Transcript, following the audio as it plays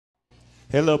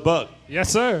Hey, little Buck. Yes,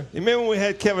 sir. You remember when we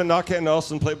had Kevin Knocker and the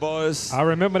Austin Playboys? I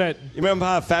remember that. You remember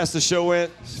how fast the show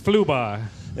went? Flew by.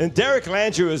 And Derek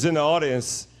Landry was in the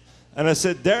audience. And I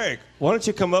said, Derek, why don't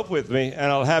you come up with me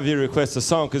and I'll have you request a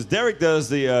song? Because Derek does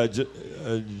the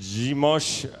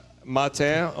Dimanche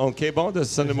Matin on K-Bon, the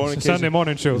Sunday morning Sunday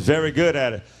morning show. Very good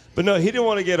at it. But no, he didn't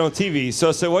want to get on TV. So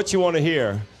I said, what you want to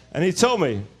hear? And he told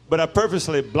me, but I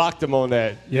purposely blocked him on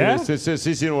that. Yeah? You know, since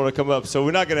he didn't want to come up. So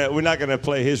we're not gonna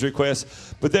play his request.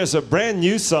 But there's a brand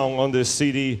new song on this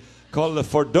CD called the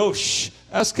Fordoche.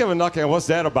 Ask Kevin Knocker, what's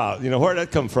that about? You know, where did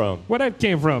that come from? Where that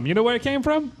came from? You know where it came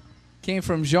from? Came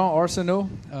from Jean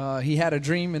Arsenault. He had a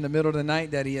dream in the middle of the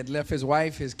night that he had left his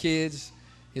wife, his kids,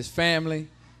 his family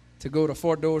to go to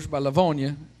Fordoche by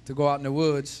Livonia to go out in the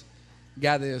woods,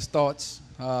 gather his thoughts.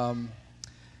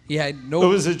 He had no. It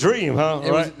was a dream, huh?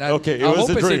 Okay, it was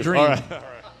a dream. It's a dream. All right.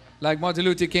 Like Martin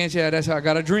Luther King said, that's how I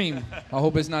got a dream. I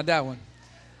hope it's not that one.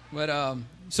 But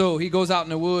so he goes out in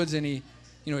the woods and he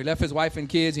left his wife and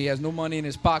kids. He has no money in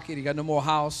his pocket. He got no more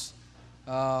house.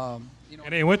 And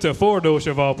he went to Fordoche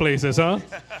of all places, huh?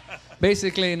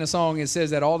 Basically, in the song, it says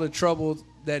that all the trouble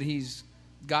that he's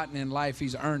gotten in life,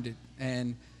 he's earned it.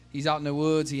 And he's out in the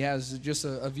woods. He has just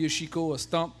a vieux chicot, a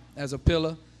stump as a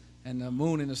pillar, and the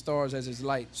moon and the stars as his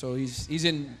light. So he's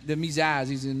in the misère,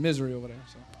 he's in misery over there.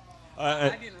 So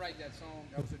I didn't write that song.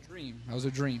 That was a dream. That was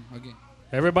a dream again.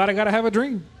 Everybody got to have a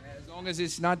dream. As long as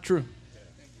it's not true.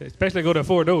 Especially go to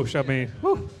Fordoche. I mean,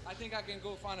 whew. I think I can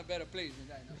go find a better place than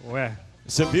that. Well.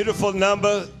 It's a beautiful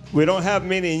number. We don't have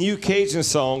many new Cajun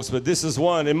songs, but this is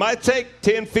one. It might take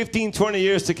 10, 15, 20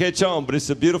 years to catch on, but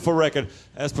it's a beautiful record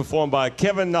as performed by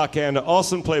Kevin Knocker and the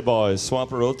Awesome Playboys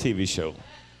SWAMPNROLL TV show.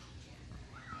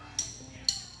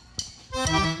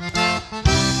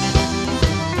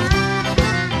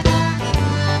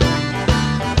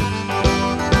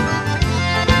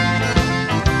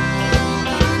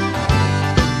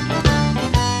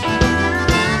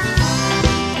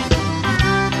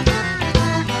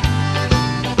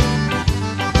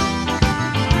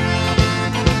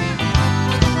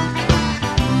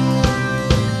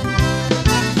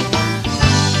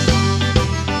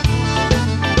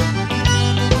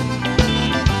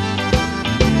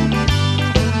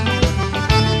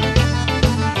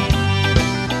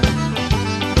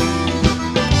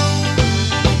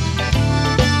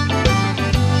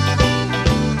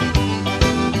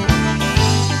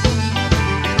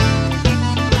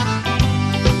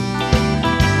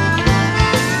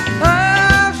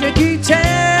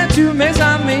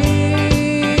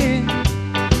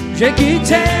 J'ai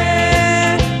quitté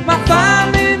ma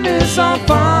femme et mes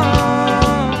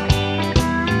enfants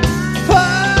pour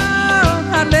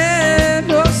aller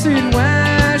aussi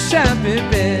loin, cher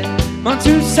bébé, moi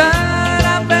tout seul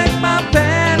avec ma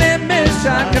peine et mes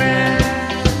chagrins.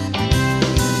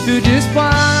 Plus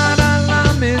d'espoir dans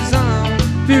la maison,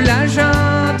 plus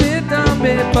l'argent est dans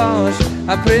mes poches.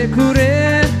 Après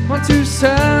courir, moi tout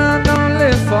seul dans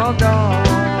l'effort d'or.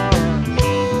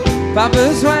 Pas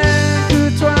besoin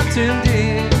que toi tu me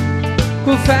dis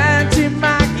qu'au fait tu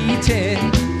m'as quitté.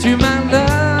 Tu m'as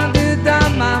l'heure dans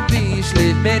ma vie, je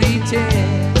l'ai mérité.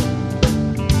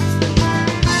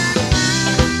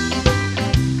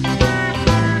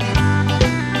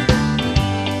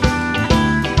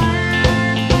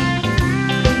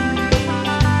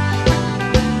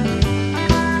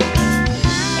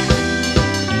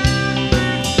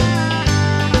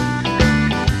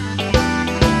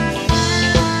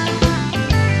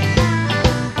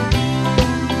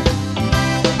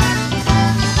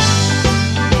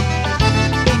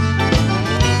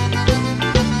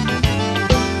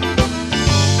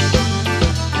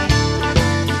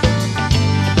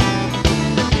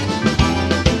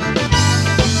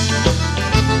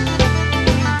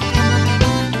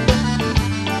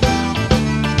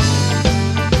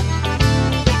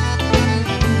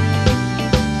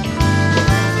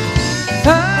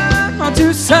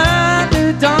 Tout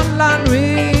seul dans la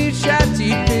nuit,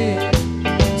 j'attiré.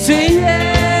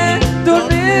 Essayé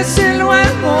de si loin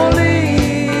mon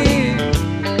lit.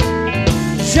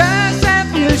 Je sais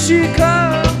plus chico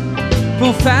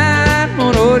pour faire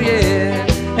mon oreiller.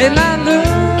 Et la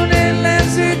lune et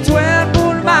les étoiles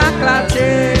pour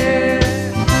m'éclater.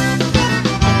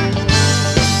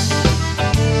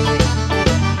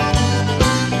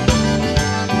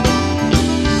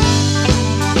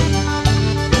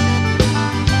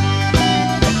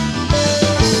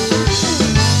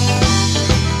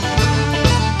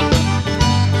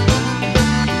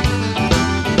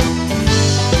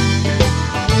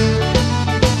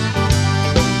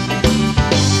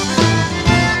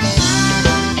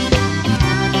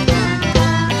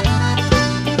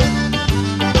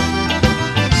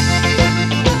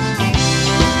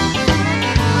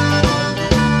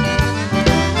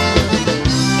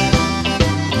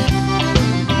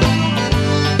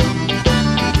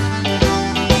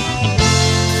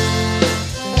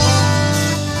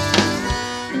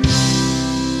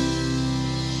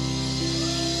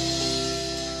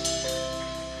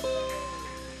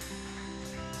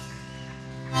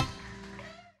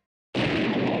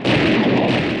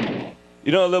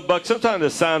 You know, little Buck, sometimes the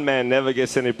sound man never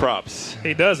gets any props.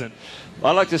 He doesn't.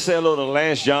 I'd like to say hello to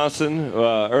Lance Johnson.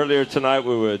 Earlier tonight,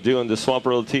 we were doing the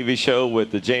SWAMPNROLL TV show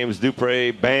with the James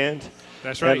Dupre Band.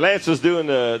 That's right. And Lance was doing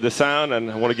the sound, and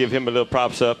I want to give him a little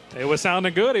props up. It was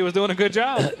sounding good. He was doing a good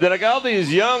job. Then I got all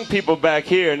these young people back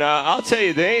here. Now, I'll tell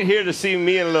you, they ain't here to see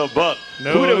me and a little Buck.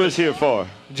 No. Who they was here for?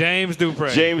 James Dupre.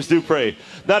 James Dupre.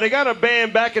 Now, they got a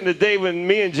band back in the day when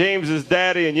me and James's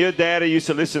daddy and your daddy used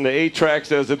to listen to 8-tracks.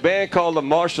 There was a band called the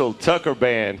Marshall Tucker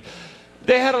Band.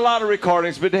 They had a lot of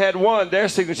recordings, but they had one. Their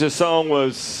signature song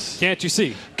was... Can't You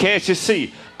See? Can't You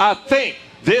See? I think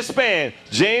this band,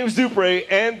 James Dupre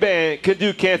and band, could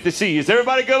do Can't You See. Is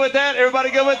everybody good with that? Everybody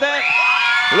good with that?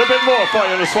 A little bit more for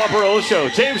you on the SWAMPNROLL show.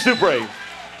 James Dupre.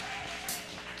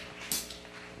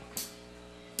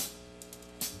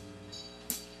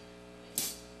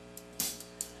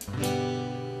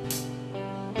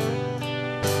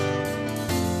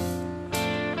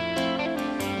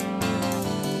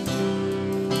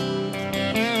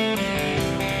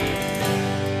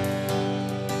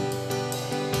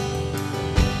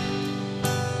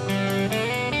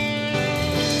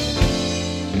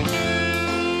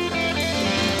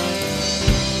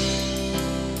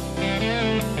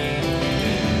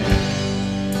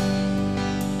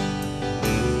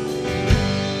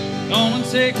 Gonna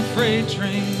take a freight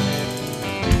train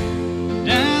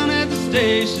down at the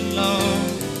station, Lord.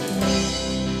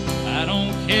 I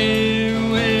don't care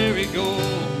where it goes.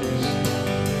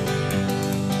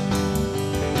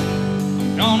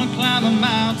 I'm gonna climb a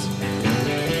mountain,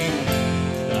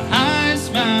 the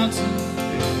highest mountain,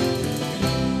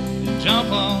 and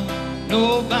jump on,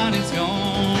 nobody's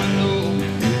gonna know.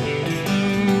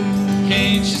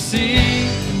 Can't you see?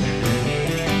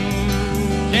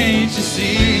 Can't you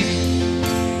see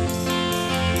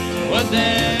what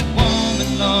that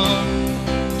woman, Lord,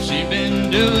 she been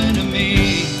doing to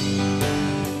me?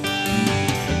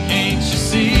 Can't you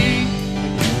see?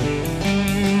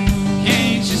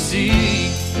 Can't you see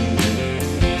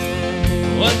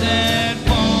what that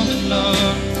woman,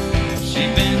 Lord, she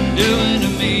been doing to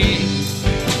me?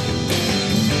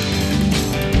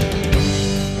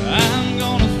 I'm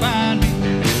gonna find me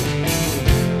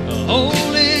a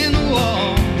hole in the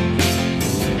wall.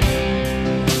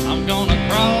 I'm gonna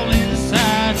crawl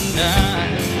inside and die.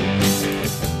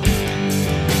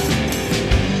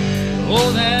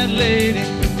 Oh, that lady,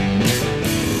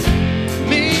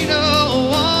 me no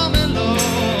woman, Lord,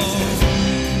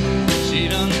 she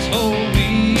done told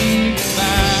me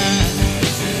goodbye.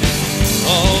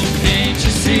 Oh, can't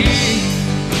you see?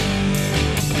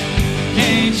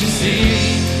 Can't you see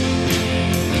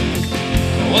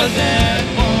what that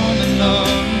woman,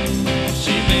 Lord,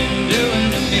 she been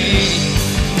doing to me?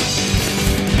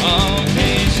 Oh,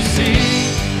 can't you see?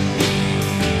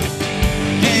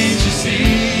 Can't you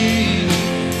see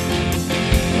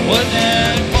what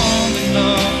that woman,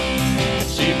 Lord,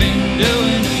 she been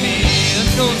doing to me?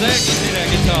 Let's go, Zach, you see that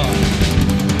guitar.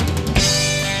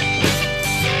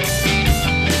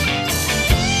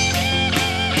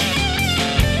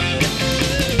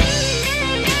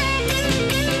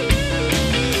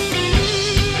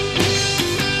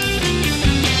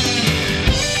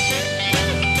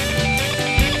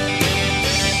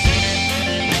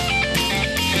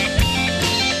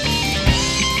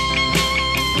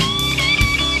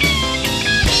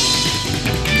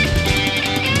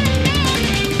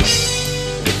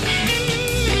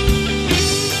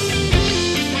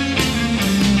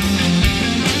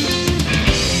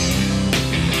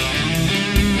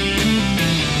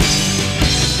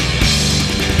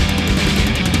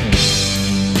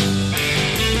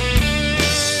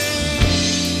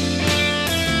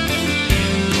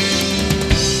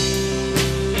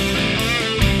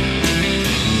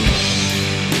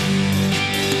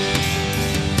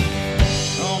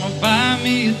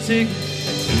 Ticket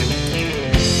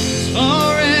as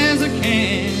far as I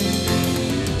can.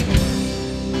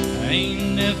 I ain't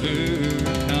never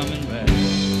coming back.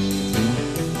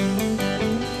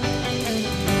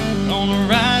 Gonna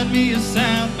ride me a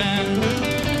southbound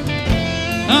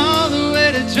all the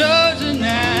way to Georgia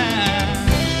now,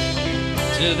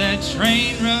 till that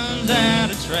train runs out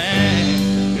of track.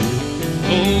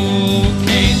 Oh,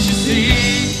 can't you see?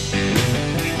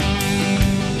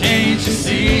 Can't you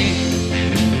see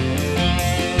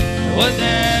what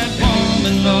that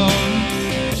woman,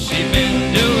 Lord, she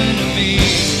been doing to me?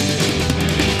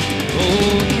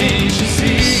 Oh, can't you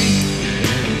see?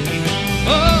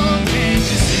 Oh, can't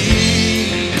you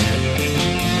see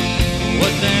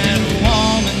what that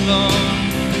woman,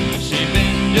 Lord, she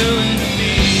been doing to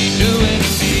me, doing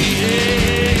to me, yeah.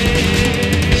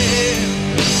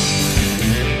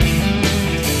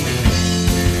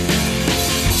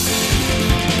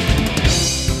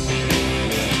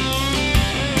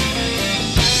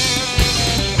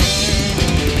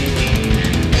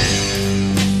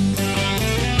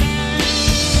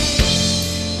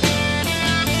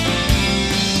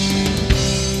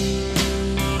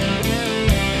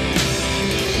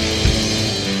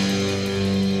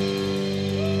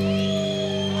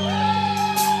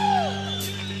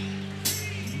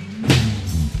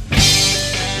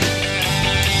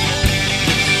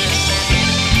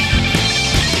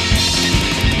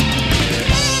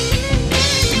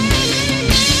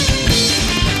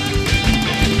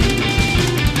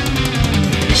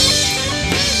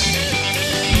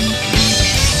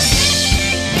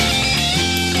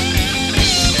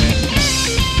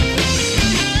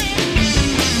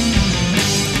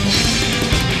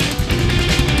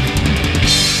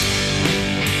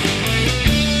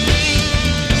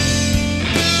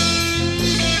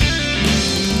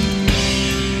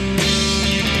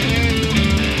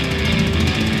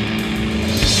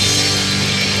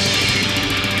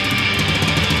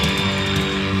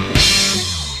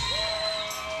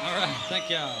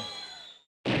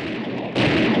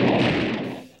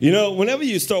 You know, whenever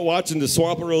you start watching the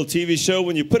SWAMPNROLL TV show,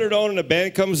 when you put it on and the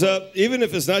band comes up, even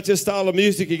if it's not your style of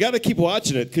music, you got to keep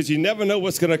watching it because you never know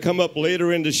what's going to come up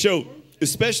later in the show,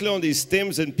 especially on these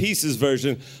stems and pieces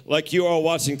version like you are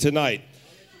watching tonight.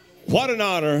 What an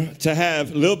honor to have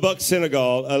Lil Buck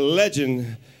Senegal, a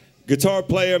legend, guitar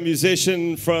player,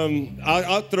 musician from,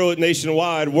 I'll throw it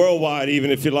nationwide, worldwide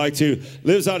even if you'd like to.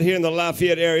 Lives out here in the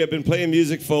Lafayette area, been playing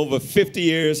music for over 50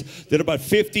 years. Did about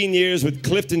 15 years with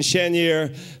Clifton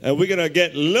Chenier. And we're going to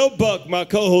get Lil Buck, my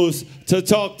co-host, to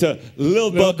talk to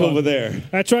Lil Buck over there.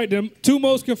 That's right. The two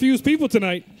most confused people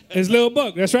tonight is Lil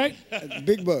Buck. That's right?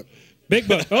 Big Buck. Big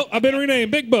Buck. Oh, I've been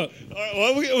renamed Big Buck. All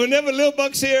right, well, whenever Lil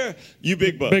Buck's here, you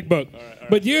Big Buck. Big Buck. All right.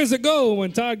 But years ago,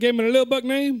 when Todd gave me the Lil Buck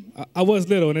name, I was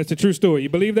little, and it's a true story. You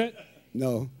believe that?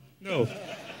 No. No.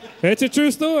 It's a true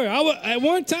story. At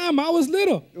one time, I was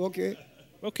little. Okay.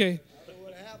 Okay.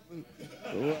 What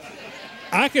happened?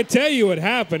 I could tell you what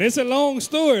happened. It's a long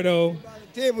story, though.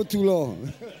 The table too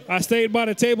long. I stayed by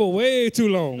the table way too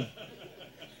long.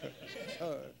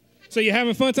 So you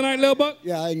having fun tonight, Lil Buck?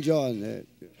 Yeah, I enjoying that.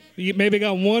 You maybe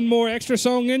got one more extra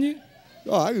song in you?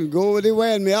 Oh, I can go where they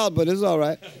wearing me out, but it's all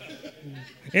right.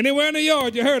 Anywhere in the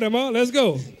yard, you heard him, huh? Let's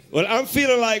go. Well, I'm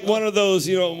feeling like one of those,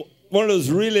 you know, one of those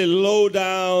really low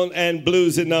down and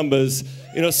bluesy numbers.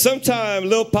 You know, sometime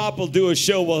Lil Pop will do a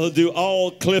show where he'll do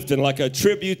all Clifton, like a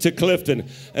tribute to Clifton.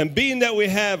 And being that we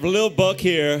have Lil Buck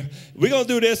here, we're going to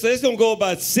do this. It's going to go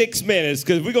about 6 minutes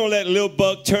because we're going to let Lil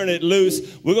Buck turn it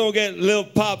loose. We're going to get Lil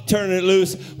Pop turning it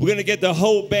loose. We're going to get the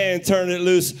whole band turning it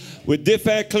loose with Diff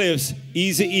at Cliff's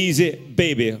Easy, Easy,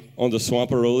 Baby on the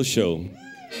SWAMPNROLL show.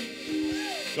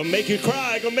 Gonna make you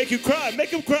cry, gonna make you cry. Make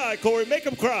him cry, Corey, make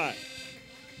him cry.